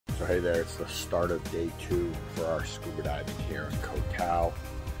So hey there, it's the start of day 2 for our scuba diving here in Koh Tao.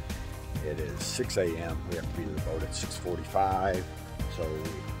 It is 6 a.m. We have to be to the boat at 6:45. So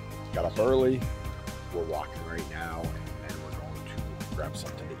we got up early. We're walking right now, and then we're going to grab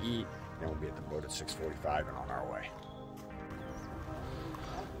something to eat. Then we'll be at the boat at 6:45 and on our way.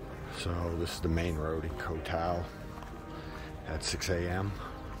 So this is the main road in Koh Tao at 6 a.m.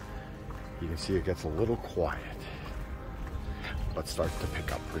 You can see it gets a little quiet, but starts to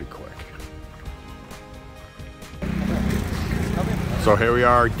pick up pretty quick. So here we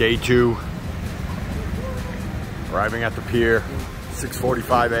are, day 2, arriving at the pier,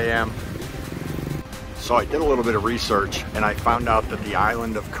 6:45 a.m. So I did a little bit of research and I found out that the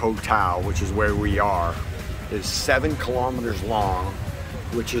island of Koh Tao, which is where we are, is 7 kilometers long,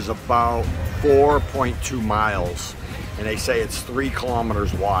 which is about 4.2 miles. And they say it's 3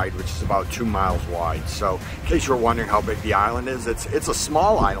 kilometers wide, which is about 2 miles wide. So in case you were wondering how big the island is, it's a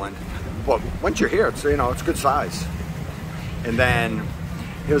small island, but once you're here, it's, you know, it's good size. And then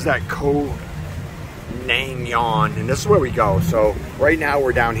here's that Koh Nang Yon, and this is where we go. So right now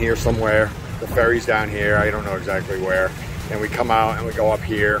we're down here somewhere. The ferry's down here, I don't know exactly where. And we come out and we go up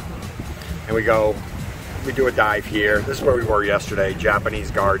here and we do a dive here. This is where we were yesterday, Japanese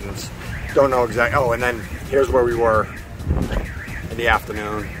gardens. Don't know exactly. Oh, and then here's where we were in the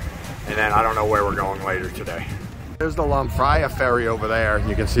afternoon. And then I don't know where we're going later today. There's the Lamphria ferry over there.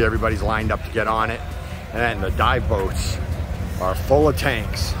 You can see everybody's lined up to get on it. And then the dive boats are full of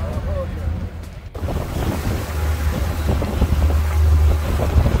tanks.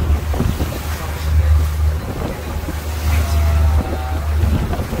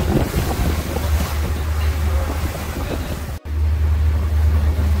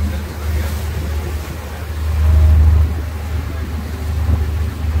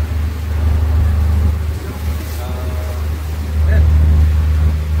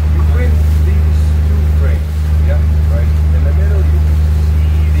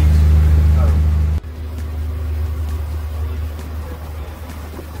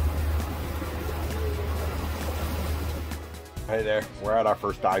 Hey there, we're at our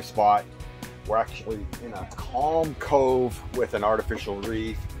first dive spot. We're actually in a calm cove with an artificial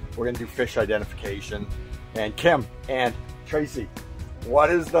reef. We're gonna do fish identification. And Kim and Tracy, what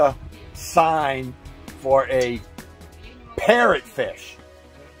is the sign for a parrotfish?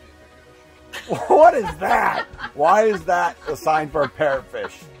 What is that? Why is that the sign for a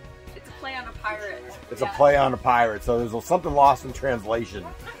parrotfish? It's a play on a pirate. It's a play on a pirate, so there's something lost in translation.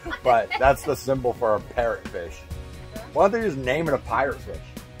 But that's the symbol for a parrotfish. Why don't they just name it a pirate fish?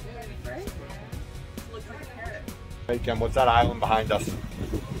 Right? Looks like a parrot. Hey Kim, what's that island behind us? Is it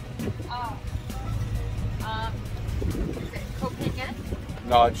Copenhagen?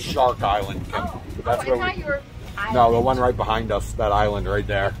 No, it's Shark Island, Kim. Oh, That's I thought you were island. No, the one right behind us, that island right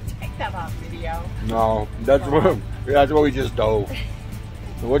there. Take that off video. No, that's where we just dove.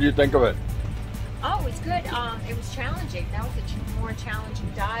 So what do you think of it? Oh, it's good. It was challenging. That was a more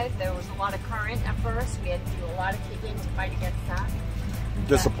challenging dive. There was a lot of current at first. We had to do a lot of kicking to fight against that.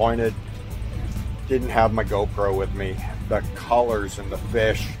 Disappointed. Didn't have my GoPro with me. The colors and the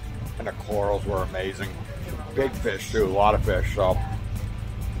fish and the corals were amazing. Big fish too, a lot of fish. So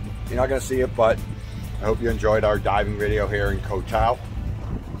you're not gonna see it, but I hope you enjoyed our diving video here in Koh Tao.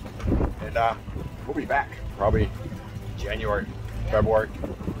 And we'll be back probably January, February.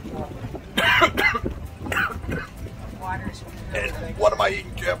 And what am I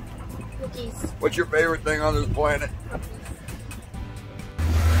eating, Kim? Cookies. What's your favorite thing on this planet?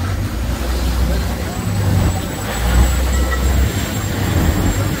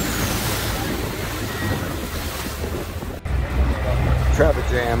 Traffic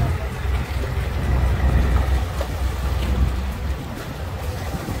jam.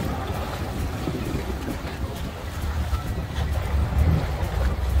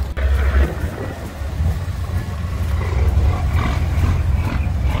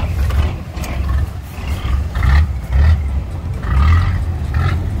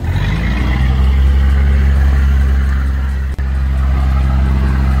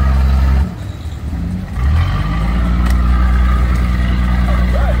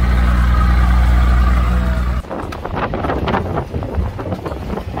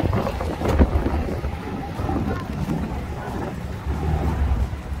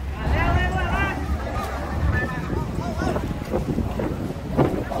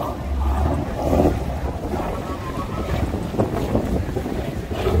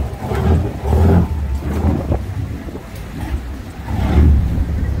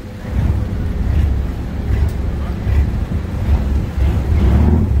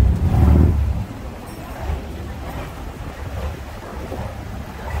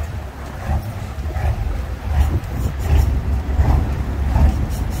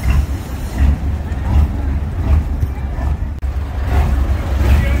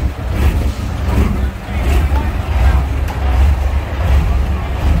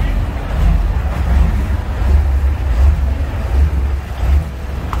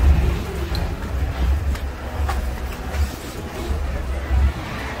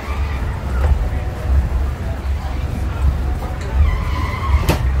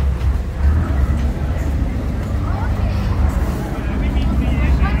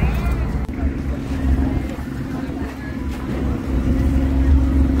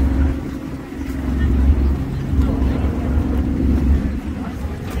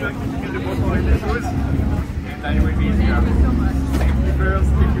 get the bottle in the shoes, and then you will be easier. Safety first,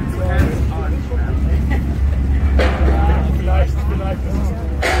 keep your two hands on each man. Vielleicht.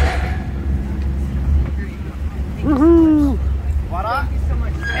 Woohoo! Voilà.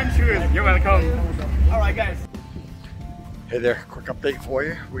 And shoes, you're welcome. Alright guys. Hey there, quick update for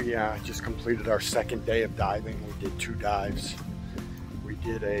you. We just completed our second day of diving. We did 2 dives. We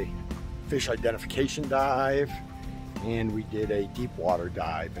did a fish identification dive and we did a deep water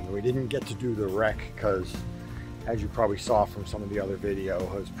dive, and we didn't get to do the wreck because, as you probably saw from some of the other video,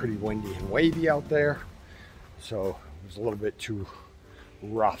 it was pretty windy and wavy out there, so it was a little bit too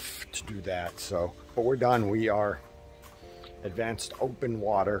rough to do that. So but we're done. We are advanced open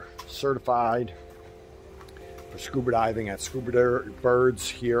water certified for scuba diving at Scuba Birds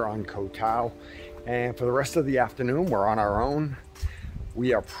here on Koh Tao, and for the rest of the afternoon we're on our own.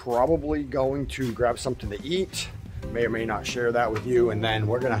 We are probably going to grab something to eat, may or may not share that with you, and then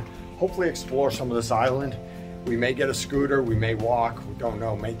we're gonna hopefully explore some of this island. We may get a scooter, we may walk, we don't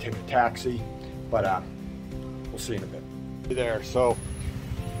know, may take a taxi, but we'll see in a bit. There, so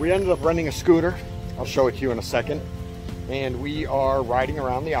we ended up renting a scooter. I'll show it to you in a second, and we are riding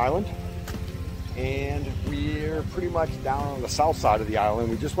around the island, and we're pretty much down on the south side of the island.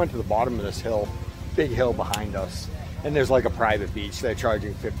 We just went to the bottom of this hill, big hill behind us, and there's like a private beach. They're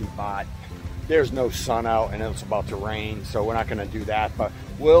charging 50 baht. There's no sun out and it's about to rain, so we're not going to do that, but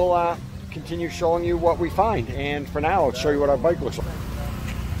we'll continue showing you what we find. And for now, I'll show you what our bike looks like.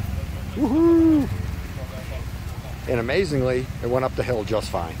 Woohoo! And amazingly, it went up the hill just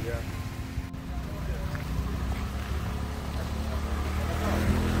fine. Yeah.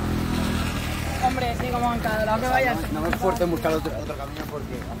 Hombre, sí, como en cada lado que vayas. No me esfuerzo en buscar otro camino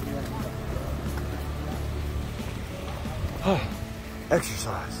porque...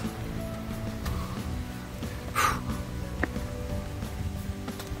 Exercise.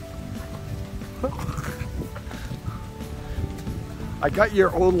 I got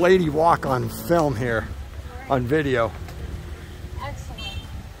your old lady walk on film here, on video. Excellent.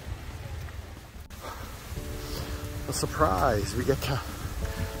 A surprise, we get to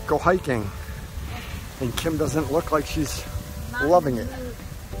go hiking, and Kim doesn't look like she's loving it.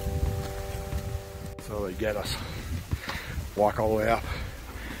 So they get us, walk all the way up,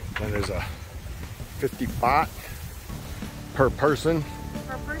 then there's a 50 baht per person.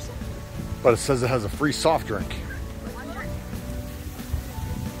 Per person? But it says it has a free soft drink. One drink.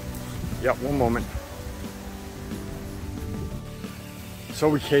 Yep, one moment. So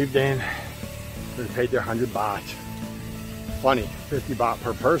we caved in. We paid their 100 baht. Funny, 50 baht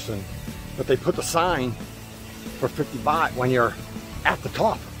per person. But they put the sign for 50 baht when you're at the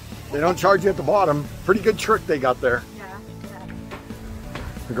top. They don't charge you at the bottom. Pretty good trick they got there. Yeah.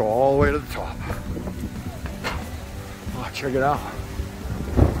 We go all the way to the top. Oh, check it out.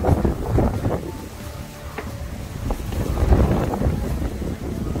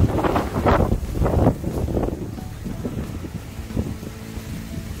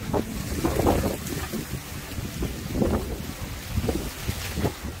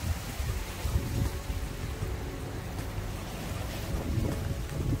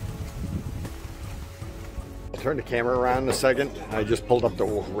 Turn the camera around in a second. I just pulled up the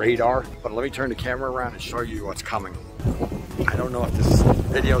radar, but let me turn the camera around and show you what's coming. I don't know if this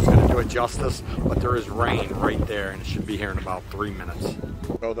video is going to do it justice, but there is rain right there, and it should be here in about 3 minutes.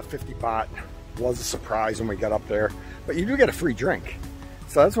 So the 50 baht was a surprise when we got up there, but you do get a free drink.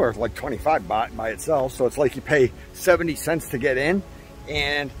 So that's worth like 25 baht by itself. So it's like you pay 70 cents to get in.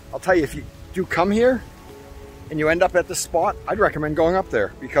 And I'll tell you, if you do come here and you end up at this spot, I'd recommend going up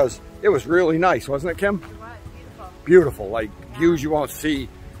there because it was really nice, wasn't it, Kim? Beautiful, like views you won't see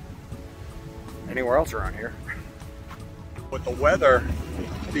anywhere else around here. With the weather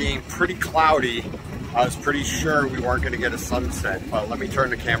being pretty cloudy, I was pretty sure we weren't going to get a sunset, but let me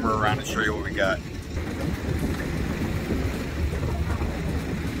turn the camera around and show you what we got.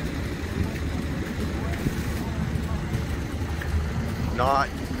 Not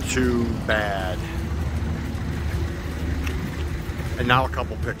too bad. And now a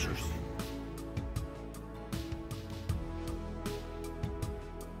couple pictures.